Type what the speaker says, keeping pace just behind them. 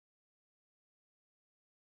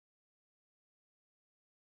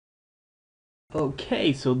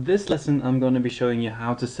Okay, so this lesson I'm going to be showing you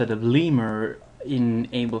how to set up Lemur in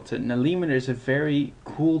Ableton. Now Lemur is a very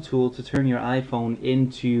cool tool to turn your iPhone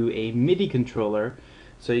into a MIDI controller,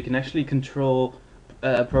 so you can actually control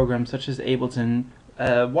programs such as Ableton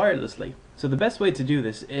wirelessly. So the best way to do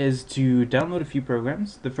this is to download a few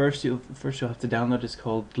programs. The first you'll have to download is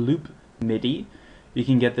called Loop MIDI. You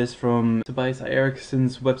can get this from Tobias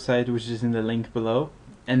Ericsson's website, which is in the link below.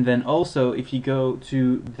 And then also, if you go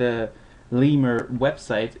to the Lemur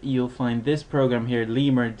website, you'll find this program here,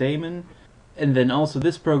 Lemur Daemon, and then also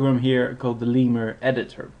this program here called the Lemur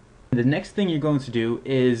Editor. The next thing you're going to do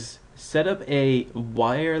is set up a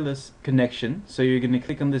wireless connection. So you're going to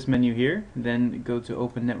click on this menu here, then go to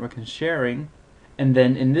Open Network and Sharing, and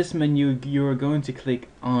then in this menu you're going to click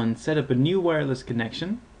on Set up a new wireless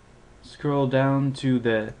connection. Scroll down to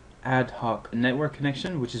the ad-hoc network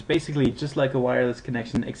connection, which is basically just like a wireless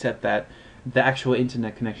connection, except that the actual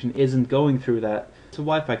internet connection isn't going through that. It's a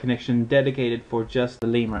Wi-Fi connection dedicated for just the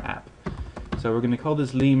Lemur app. So we're going to call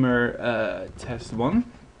this Lemur test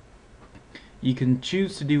 1. You can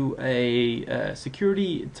choose to do a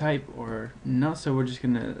security type or not, so we're just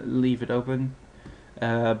going to leave it open.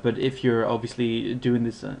 But if you're obviously doing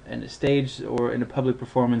this in a stage or in a public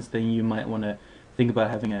performance, then you might want to think about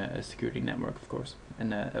having a security network, of course,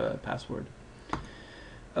 and a password.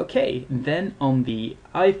 Okay, then on the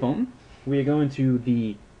iPhone, we are going to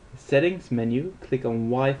the settings menu, click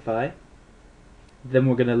on Wi-Fi, then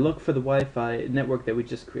we're going to look for the Wi-Fi network that we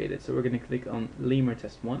just created. So we're going to click on Lemur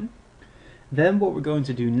test 1. Then what we're going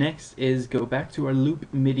to do next is go back to our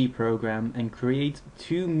Loop MIDI program and create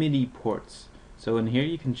 2 MIDI ports. So in here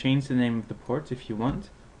you can change the name of the port if you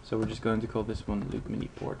want. So we're just going to call this one Loop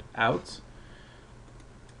MIDI port out,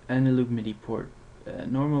 and a Loop MIDI port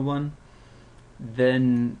normal one.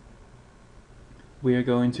 Then we are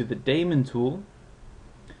going to the Daemon tool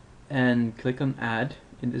and click on Add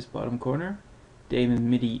in this bottom corner, Daemon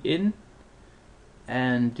MIDI in,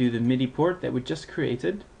 and do the MIDI port that we just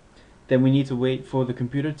created. Then we need to wait for the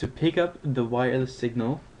computer to pick up the wireless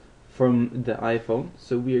signal from the iPhone.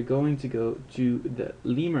 So we are going to go to the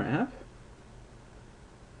Lemur app.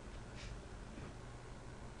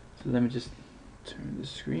 So let me just turn the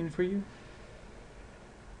screen for you.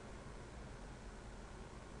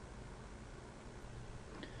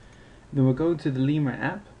 Then we'll go to the Lemur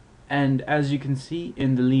app, and as you can see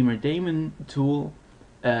in the Lemur Daemon tool,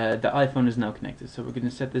 the iPhone is now connected. So we're going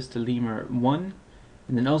to set this to Lemur 1,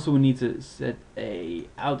 and then also we need to set a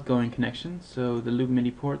outgoing connection. So the Loop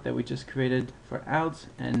MIDI port that we just created for out,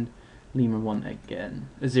 and Lemur 1 again,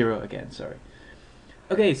 0 again, sorry.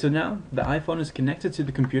 Okay, so now the iPhone is connected to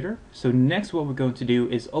the computer. So next what we're going to do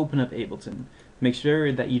is open up Ableton. Make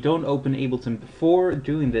sure that you don't open Ableton before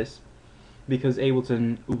doing this, because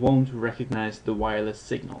Ableton won't recognize the wireless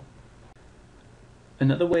signal.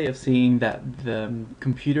 Another way of seeing that the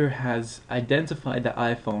computer has identified the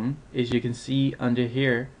iPhone is you can see under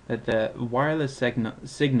here that the wireless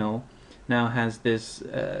signal now has this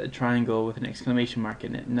triangle with an exclamation mark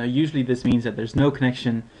in it. Now usually this means that there's no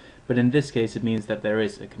connection, but in this case it means that there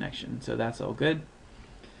is a connection, so that's all good.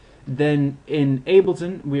 Then in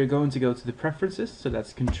Ableton we are going to go to the preferences, so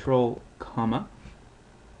that's Control, comma.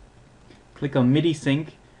 Click on MIDI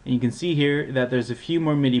sync, and you can see here that there's a few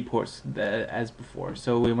more MIDI ports as before.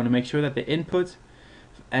 So we want to make sure that the input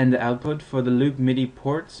and the output for the Loop MIDI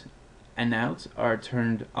port and out are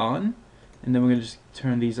turned on, and then we're going to just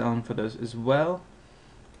turn these on for those as well.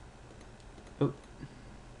 Oh.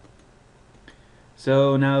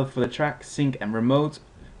 So now for the track sync and remote,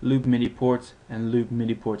 Loop MIDI port and Loop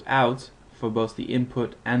MIDI port out for both the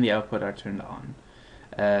input and the output are turned on.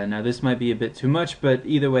 Now this might be a bit too much, but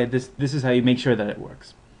either way this is how you make sure that it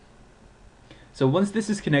works. So once this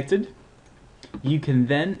is connected, you can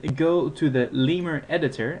then go to the Lemur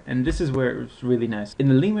Editor, and this is where it's really nice. In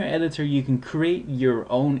the Lemur Editor you can create your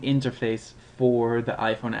own interface for the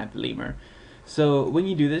iPhone app Lemur. So when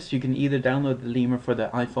you do this, you can either download the Lemur for the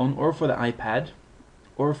iPhone or for the iPad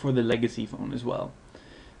or for the legacy phone as well.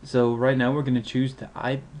 So right now we're going to choose the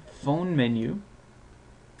iPhone menu.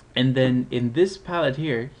 And then in this palette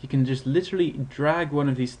here, you can just literally drag one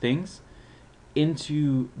of these things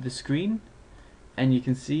into the screen, and you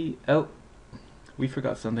can see, oh, we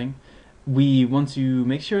forgot something. We want to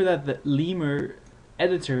make sure that the Lemur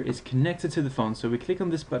Editor is connected to the phone. So we click on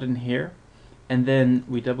this button here, and then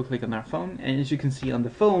we double click on our phone, and as you can see on the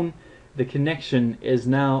phone, the connection is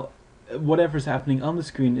now, whatever's happening on the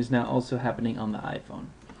screen is now also happening on the iPhone.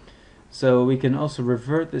 So we can also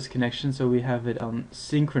revert this connection so we have it on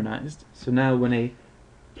synchronized. So now when I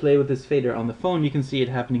play with this fader on the phone, you can see it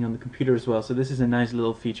happening on the computer as well. So this is a nice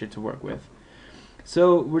little feature to work with.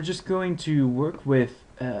 So we're just going to work with,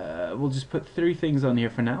 we'll just put three things on here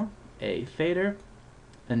for now. A fader,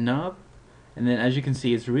 a knob, and then as you can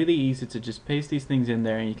see it's really easy to just paste these things in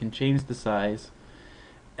there and you can change the size.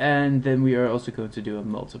 And then we are also going to do a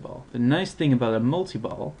multi-ball. The nice thing about a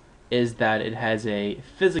multi-ball is that it has a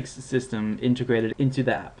physics system integrated into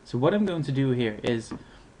the app. So what I'm going to do here is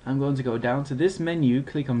I'm going to go down to this menu,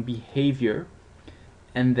 click on behavior,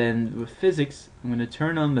 and then with physics I'm going to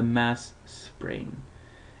turn on the mass spring.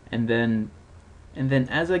 And then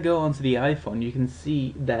as I go onto the iPhone, you can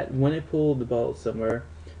see that when I pull the ball somewhere,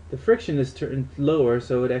 the friction is turned lower,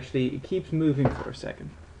 so it keeps moving for a second.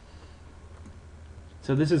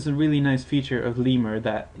 So this is a really nice feature of Lemur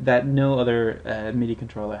that no other MIDI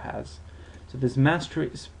controller has. So this mass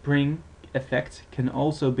spring effect can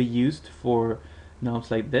also be used for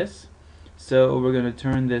knobs like this. So we're going to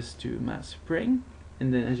turn this to mass spring,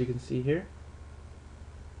 and then as you can see here,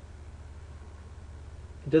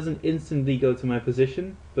 it doesn't instantly go to my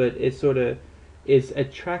position, but it sort of is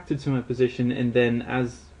attracted to my position, and then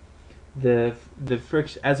as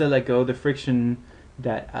as I let go, the friction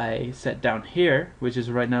that I set down here, which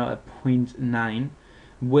is right now at 0.9,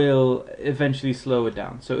 will eventually slow it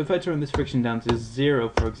down. So if I turn this friction down to 0,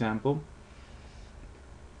 for example,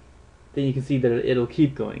 then you can see that it'll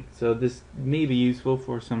keep going. So this may be useful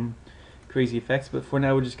for some crazy effects, but for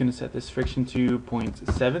now we're just going to set this friction to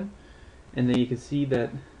 0.7, and then you can see that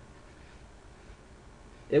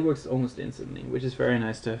it works almost instantly, which is very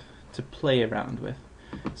nice to play around with.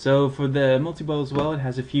 So for the multi-ball as well, it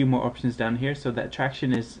has a few more options down here. So that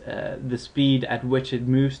traction is the speed at which it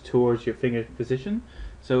moves towards your finger position.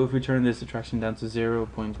 So if we turn this traction down to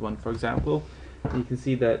 0.1, for example, you can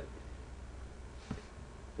see that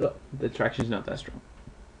the traction is not that strong.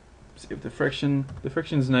 Save the friction. The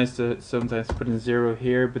friction is nice to sometimes put in 0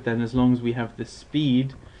 here, but then as long as we have the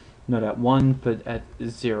speed, not at 1, but at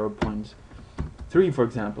 0.3, for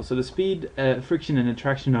example. So the speed, friction, and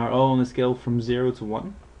attraction are all on a scale from 0 to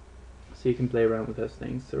 1. So you can play around with those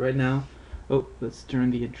things. So right now, let's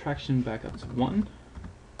turn the attraction back up to 1.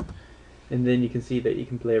 And then you can see that you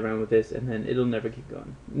can play around with this, and then it'll never keep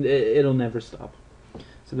going. It'll never stop.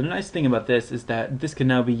 So the nice thing about this is that this can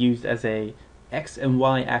now be used as a X and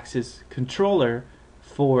Y axis controller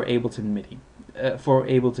for Ableton MIDI, for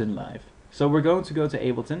Ableton Live. So we're going to go to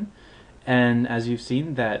Ableton, and as you've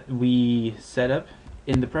seen that we set up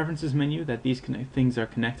in the preferences menu that these things are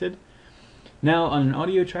connected. Now on an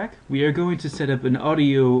audio track we are going to set up an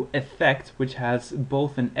audio effect which has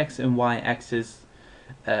both an X and Y axis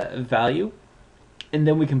value, and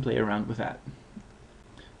then we can play around with that.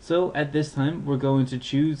 So at this time we're going to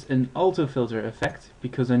choose an auto filter effect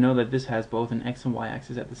because I know that this has both an X and Y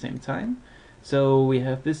axis at the same time. So we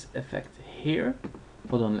have this effect here.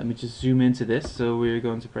 Hold on, let me just zoom into this. So we're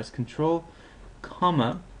going to press Control,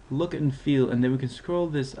 comma, look and feel, and then we can scroll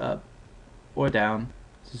this up or down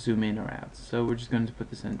to zoom in or out. So we're just going to put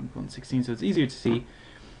this in 116 so it's easier to see.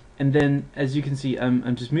 And then as you can see,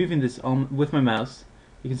 I'm just moving this on with my mouse.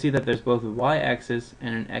 You can see that there's both a Y axis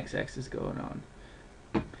and an X axis going on.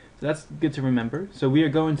 So that's good to remember. So we are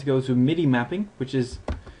going to go to MIDI mapping, which is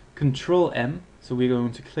Control M. So we're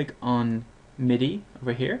going to click on MIDI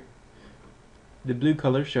over here. The blue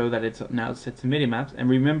colors show that it's now set to MIDI maps, and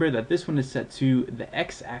remember that this one is set to the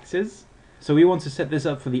X axis. So we want to set this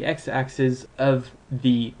up for the X axis of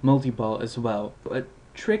the multi-ball as well. A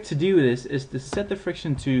trick to do this is to set the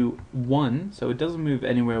friction to 1 so it doesn't move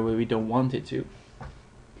anywhere where we don't want it to.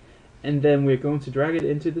 And then we're going to drag it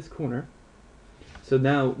into this corner. So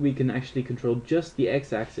now we can actually control just the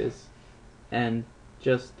X axis and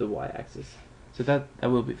just the Y axis. So that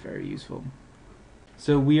will be very useful.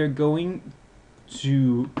 So we are going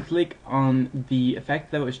to click on the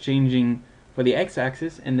effect that was changing for the X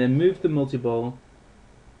axis and then move the multi-ball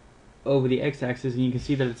over the X axis, and you can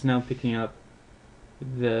see that it's now picking up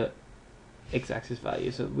the X axis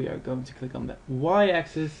value. So we are going to click on the Y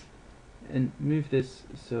axis and move this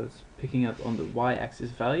so it's picking up on the Y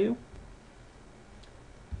axis value.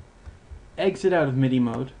 Exit out of MIDI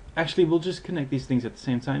mode. Actually, we'll just connect these things at the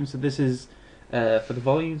same time. So this is for the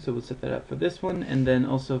volume, so we'll set that up for this one, and then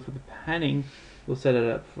also for the panning we'll set it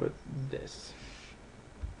up for this.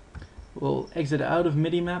 We'll exit out of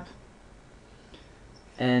MIDI map,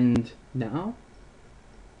 and now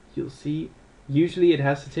you'll see usually it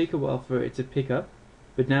has to take a while for it to pick up,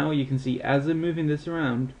 but now you can see as I'm moving this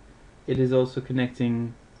around it is also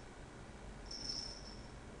connecting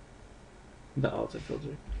the auto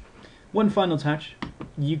filter. One final touch,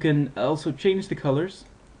 you can also change the colors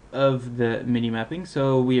of the MIDI mapping.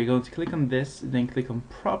 So we are going to click on this, then click on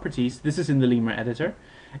properties. This is in the Lemur editor,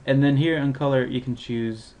 and then here on color you can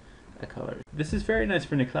choose a color. This is very nice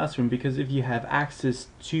for in a classroom because if you have access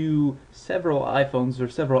to several iPhones or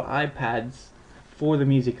several iPads for the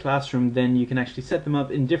music classroom, then you can actually set them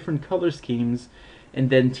up in different color schemes and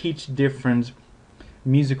then teach different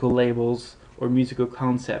musical labels or musical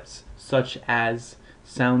concepts, such as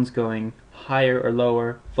sounds going higher or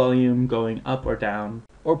lower, volume going up or down,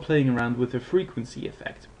 or playing around with the frequency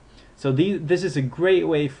effect. So this is a great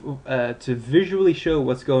way to visually show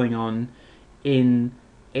what's going on in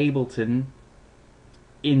Ableton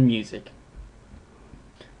in music.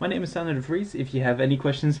 My name is Sander de Vries. If you have any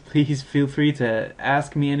questions, please feel free to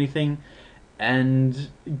ask me anything, and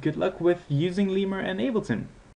good luck with using Lemur and Ableton.